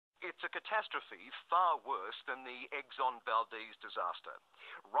It's a catastrophe far worse than the Exxon Valdez disaster.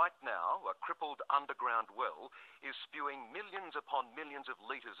 Right now, a crippled underground well is spewing millions upon millions of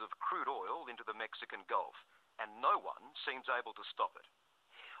litres of crude oil into the Mexican Gulf, and no one seems able to stop it.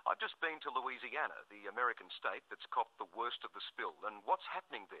 I've just been to Louisiana, the American state that's copped the worst of the spill, and what's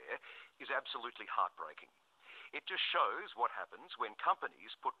happening there is absolutely heartbreaking. It just shows what happens when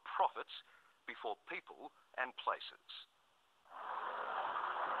companies put profits before people and places.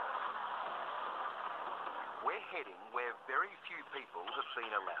 We're heading where very few people have been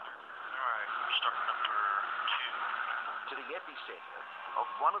allowed. All right, start number 2. To the epicentre of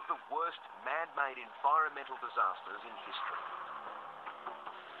one of the worst man-made environmental disasters in history.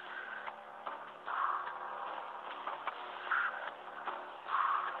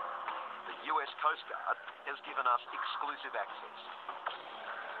 The US Coast Guard has given us exclusive access.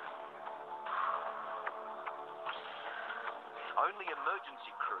 Only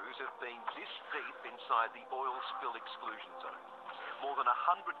emergency crews have been this deep inside the oil spill exclusion zone, more than 100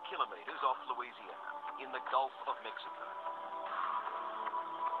 kilometres off Louisiana, in the Gulf of Mexico.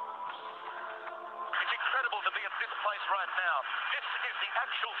 It's incredible to be at this place right now. This is the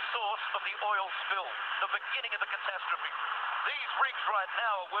actual source of the oil spill, the beginning of the catastrophe. These rigs right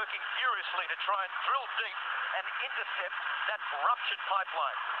now are working furiously to try and drill deep and intercept that ruptured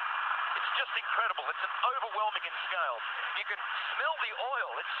pipeline. It's just incredible. It's an overwhelming in scale. You can smell the oil.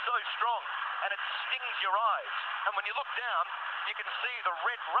 It's so strong, and it stings your eyes. And when you look down, you can see the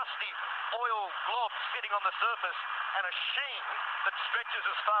red, rusty oil glob sitting on the surface and a sheen that stretches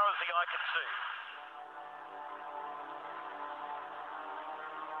as far as the eye can see.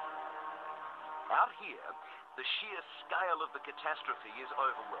 Out here, the sheer scale of the catastrophe is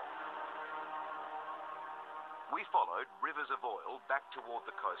overwhelming. We followed rivers of oil back toward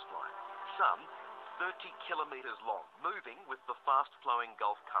the coastline, some 30 kilometres long, moving with the fast-flowing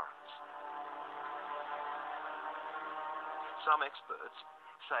Gulf currents. Some experts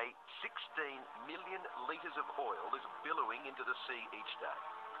say 16 million litres of oil is billowing into the sea each day.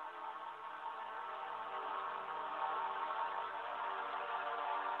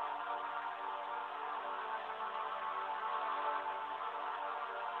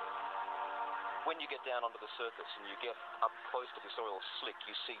 When you get down onto the surface and you get up close to this oil slick,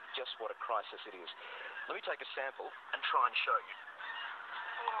 you see just what a crisis it is. Let me take a sample and try and show you.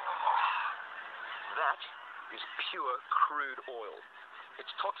 That is pure crude oil.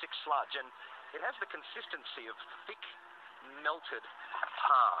 It's toxic sludge, and it has the consistency of thick, melted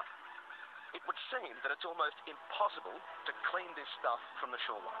tar. It would seem that it's almost impossible to clean this stuff from the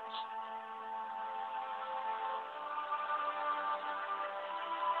shorelines.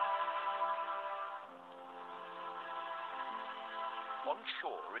 On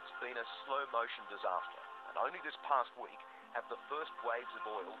shore, it's been a slow-motion disaster, and only this past week have the first waves of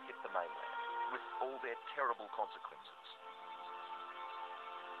oil hit the mainland, with all their terrible consequences.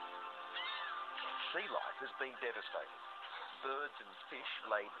 Sea life has been devastated. Birds and fish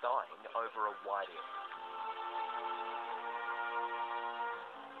lay dying over a wide area.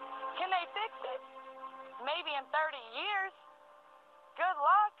 Can they fix it? Maybe in 30 years. Good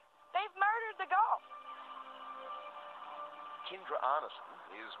luck. They've murdered the Gulf. Kendra Arneson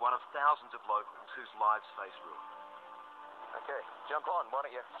is one of thousands of locals whose lives face ruin. Okay, jump on. Why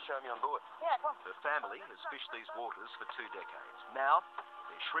don't you show me on board? Yeah, come on. Her family has fished these waters for 2 decades. Now,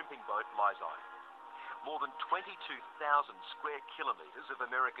 their shrimping boat lies idle. More than 22,000 square kilometres of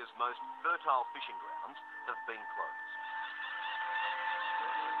America's most fertile fishing grounds have been closed.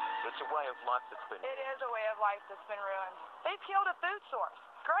 It's a way of life that's been ruined. It is a way of life that's been ruined. They've killed a food source.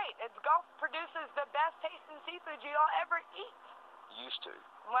 Great. Its Gulf produces the best tasting seafood you'll ever eat. Used to.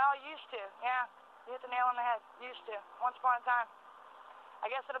 Well, used to, yeah. You hit the nail on the head. Used to. Once upon a time.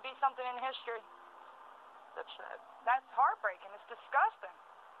 I guess it'll be something in history. That's sad. That's heartbreaking. It's disgusting.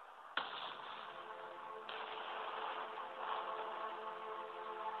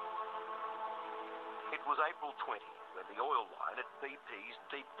 It was April 20 when the oil line at BP's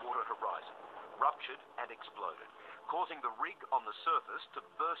Deepwater Horizon ruptured and exploded, causing the rig on the surface to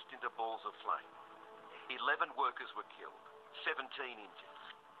burst into balls of flame. 11 workers were killed, 17 injured.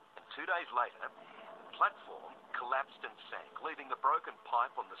 And 2 days later, the platform collapsed and sank, leaving the broken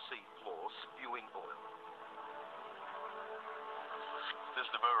pipe on the sea floor spewing oil. This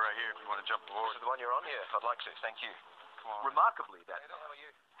is the boat right here if you want to jump aboard. This is the one you're on? Yeah, I'd like to. Thank you. Come on. Remarkably that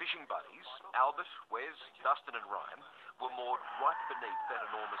night, fishing buddies, Albert, Wes, Dustin and Ryan, were moored right beneath that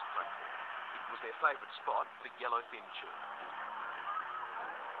enormous platform. It was their favourite spot for yellowfin tuna.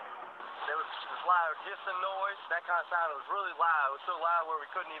 There was this loud hissing noise. That kind of sound. It was really loud. It was so loud where we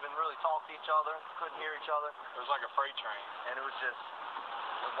couldn't even really talk to each other. Couldn't hear each other. It was like a freight train. And it was just,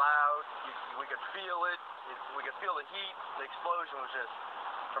 it was loud. We could feel it. We could feel the heat. The explosion was just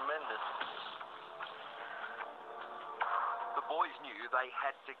tremendous. The boys knew they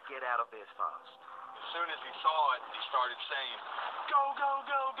had to get out of there fast. As soon as he saw it, he started saying, "Go, go,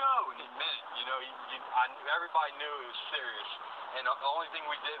 go, go!" And he meant it. You know, everybody knew it was serious. And the only thing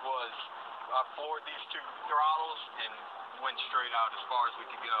we did was floored these two throttles and went straight out as far as we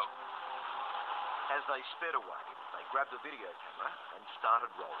could go. As they sped away, they grabbed the video camera and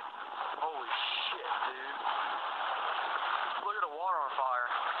started rolling. Holy shit, dude. Look at the water on fire.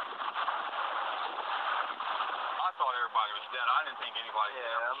 I thought everybody was dead. I didn't think anybody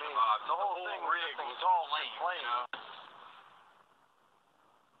survived. The whole thing rig was all flames, flames. you know?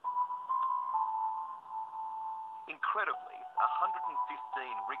 Incredibly,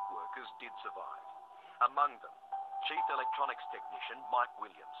 115 rig workers did survive. Among them, Chief Electronics Technician Mike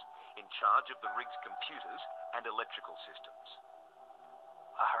Williams, in charge of the rig's computers and electrical systems.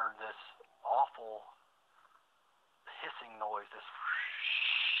 I heard this awful hissing noise, this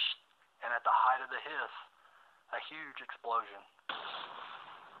and at the height of the hiss, a huge explosion.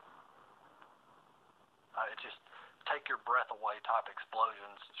 It just take your breath away type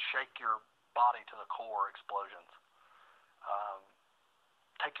explosions, shake your body to the core explosions.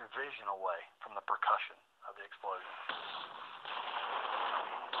 Take your vision away from the percussion of the explosion.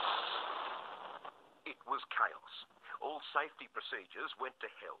 It was chaos. All safety procedures went to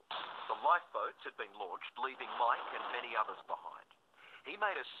hell. The lifeboats had been launched, leaving Mike and many others behind. He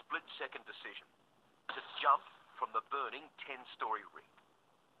made a split-second decision to jump from the burning 10-story rig.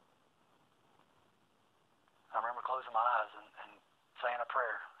 I remember closing my eyes and saying a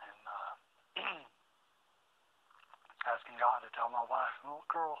prayer and asking God to tell my wife, little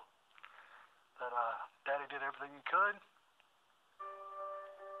girl, that Daddy did everything he could.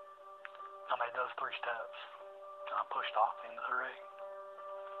 I made those 3 steps, and I pushed off into the rig.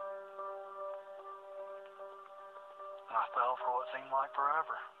 And I fell for what seemed like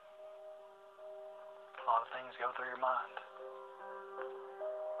forever. A lot of things go through your mind.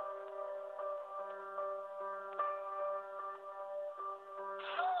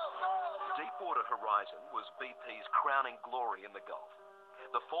 Deepwater Horizon was BP's crowning glory in the Gulf.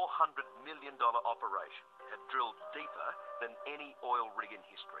 The $400 million operation had drilled deeper than any oil rig in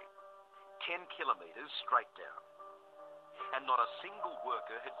history. 10 kilometres straight down. And not a single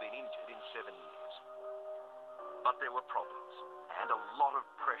worker had been injured in 7 years. But there were problems and a lot of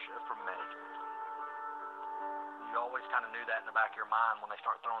pressure from management. You always kind of knew that in the back of your mind when they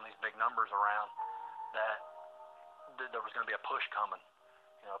start throwing these big numbers around, that there was going to be a push coming.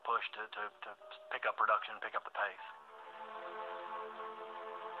 You know, a push to pick up production, pick up the pace.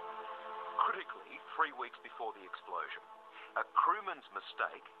 Critically, 3 weeks before the explosion, a crewman's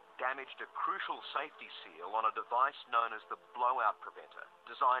mistake damaged a crucial safety seal on a device known as the blowout preventer,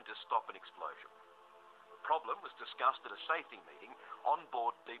 designed to stop an explosion. The problem was discussed at a safety meeting on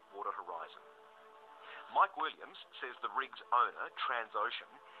board Deepwater Horizon. Mike Williams says the rig's owner, Transocean,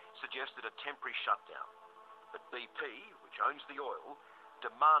 suggested a temporary shutdown, but BP, which owns the oil,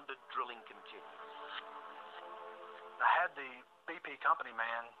 demanded drilling continue. I had the BP company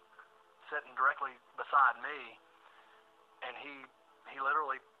man sitting directly beside me, and he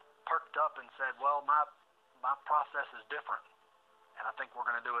literally perked up and said, "Well, my process is different, and I think we're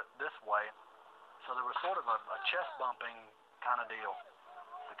going to do it this way." So there was sort of a chest bumping kind of deal.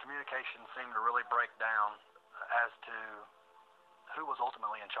 The communication seemed to really break down as to who was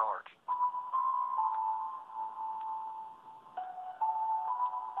ultimately in charge.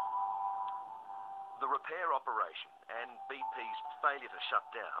 The repair operation and BP's failure to shut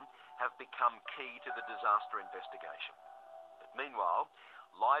down have become key to the disaster investigation. But meanwhile,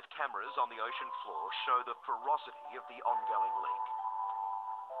 live cameras on the ocean floor show the ferocity of the ongoing leak.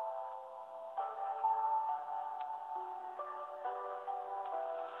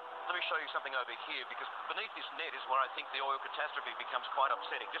 Let me show you something over here, because beneath this net is where I think the oil catastrophe becomes quite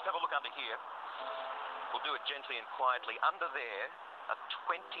upsetting. Just have a look under here. We'll do it gently and quietly. Under there are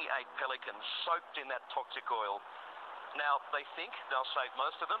 28 pelicans soaked in that toxic oil. Now, they think they'll save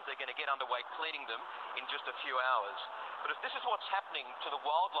most of them. They're going to get underway cleaning them in just a few hours. But if this is what's happening to the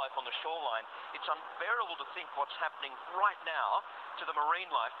wildlife on the shoreline, it's unbearable to think what's happening right now to the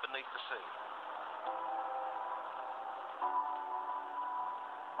marine life beneath the sea.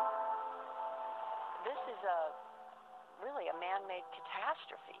 This is really a man-made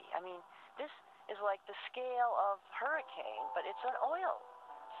catastrophe. I mean, this is like the scale of hurricane, but it's an oil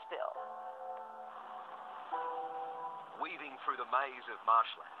spill. Weaving through the maze of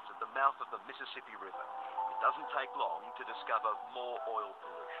marshlands at the mouth of the Mississippi River, it doesn't take long to discover more oil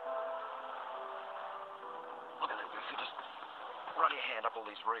pollution. Look at it. You see just run your hand up all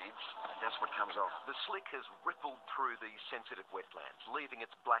these reeds, and that's what comes off. The slick has rippled through the sensitive wetlands, leaving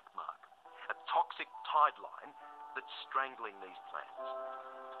its black mark. A toxic tide line that's strangling these plants.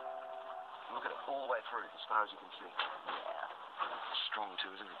 Look at it all the way through, as far as you can see. Yeah. It's strong too,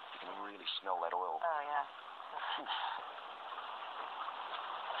 isn't it? You can really smell that oil. Oh, yeah.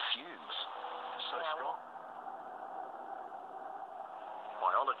 Fumes. So Yeah, strong.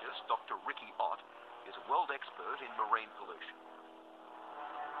 Biologist Dr. Ricky Ott is a world expert in marine pollution.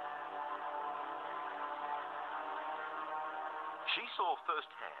 She saw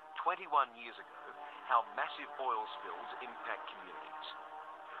firsthand, 21 years ago, how massive oil spills impact communities.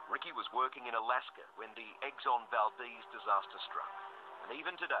 Ricky was working in Alaska when the Exxon Valdez disaster struck. And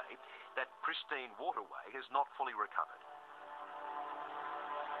even today, that pristine waterway has not fully recovered.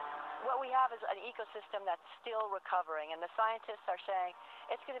 What we have is an ecosystem that's still recovering, and the scientists are saying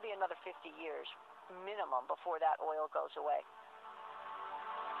it's going to be another 50 years minimum before that oil goes away.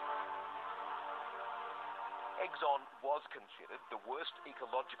 Exxon was considered the worst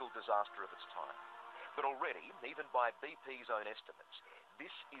ecological disaster of its time. But already, even by BP's own estimates,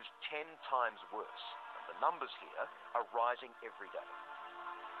 this is 10 times worse. And the numbers here are rising every day.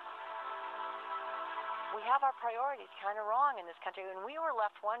 We have our priorities kind of wrong in this country, and we were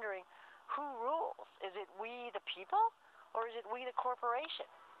left wondering, who rules? Is it we, the people, or is it we, the corporation?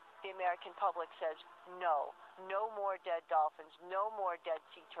 The American public says, no. No more dead dolphins, no more dead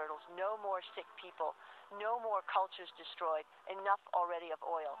sea turtles, no more sick people, no more cultures destroyed, enough already of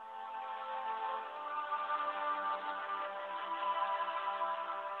oil.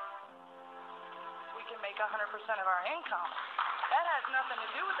 We can make 100% of our income. That has nothing to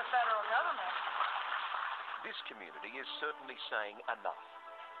do with the federal government. This community is certainly saying enough.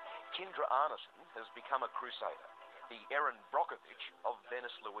 Kendra Arneson has become a crusader, the Erin Brockovich of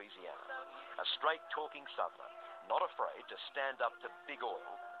Venice, Louisiana, a straight-talking Southerner, not afraid to stand up to big oil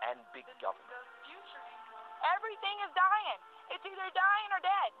and big government. Everything is dying. It's either dying or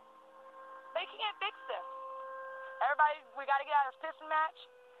dead. They can't fix this. Everybody, we got to get out of this pissing match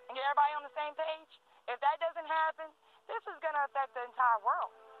and get everybody on the same page. If that doesn't happen, this is going to affect the entire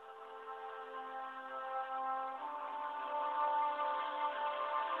world.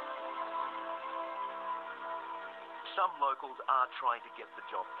 Some locals are trying to get the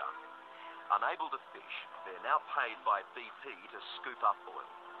job done. Unable to fish, they're now paid by BP to scoop up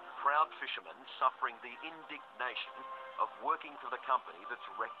oil. Proud fishermen suffering the indignation of working for the company that's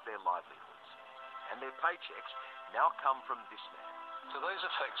wrecked their livelihoods. And their paychecks now come from this man. To those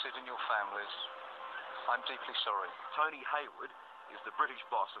affected and your families, I'm deeply sorry. Tony Hayward is the British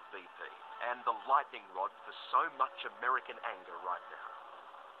boss of BP and the lightning rod for so much American anger right now.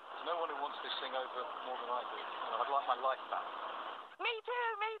 There's no one who wants this thing over more than I do. And I'd like my life back. Me too,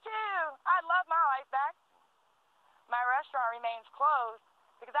 me too. I'd love my life back. My restaurant remains closed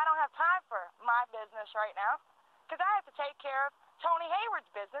because I don't have time for my business right now. Because I have to take care of Tony Hayward's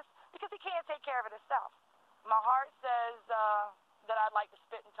business because he can't take care of it himself. My heart says that I'd like to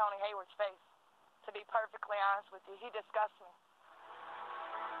spit in Tony Hayward's face. To be perfectly honest with you, he disgusts me.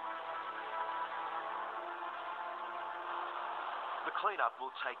 The cleanup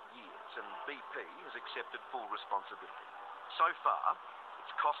will take years, and BP has accepted full responsibility. So far, it's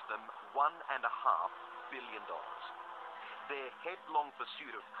cost them $1.5 billion. Their headlong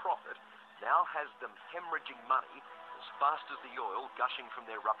pursuit of profit now has them hemorrhaging money as fast as the oil gushing from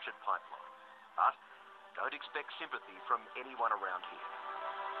their ruptured pipeline. But don't expect sympathy from anyone around here.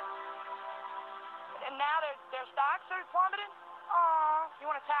 And now their stocks are plummeting? Aw, you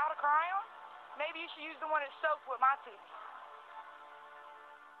want a towel to cry on? Maybe you should use the one that's soaked with my teeth.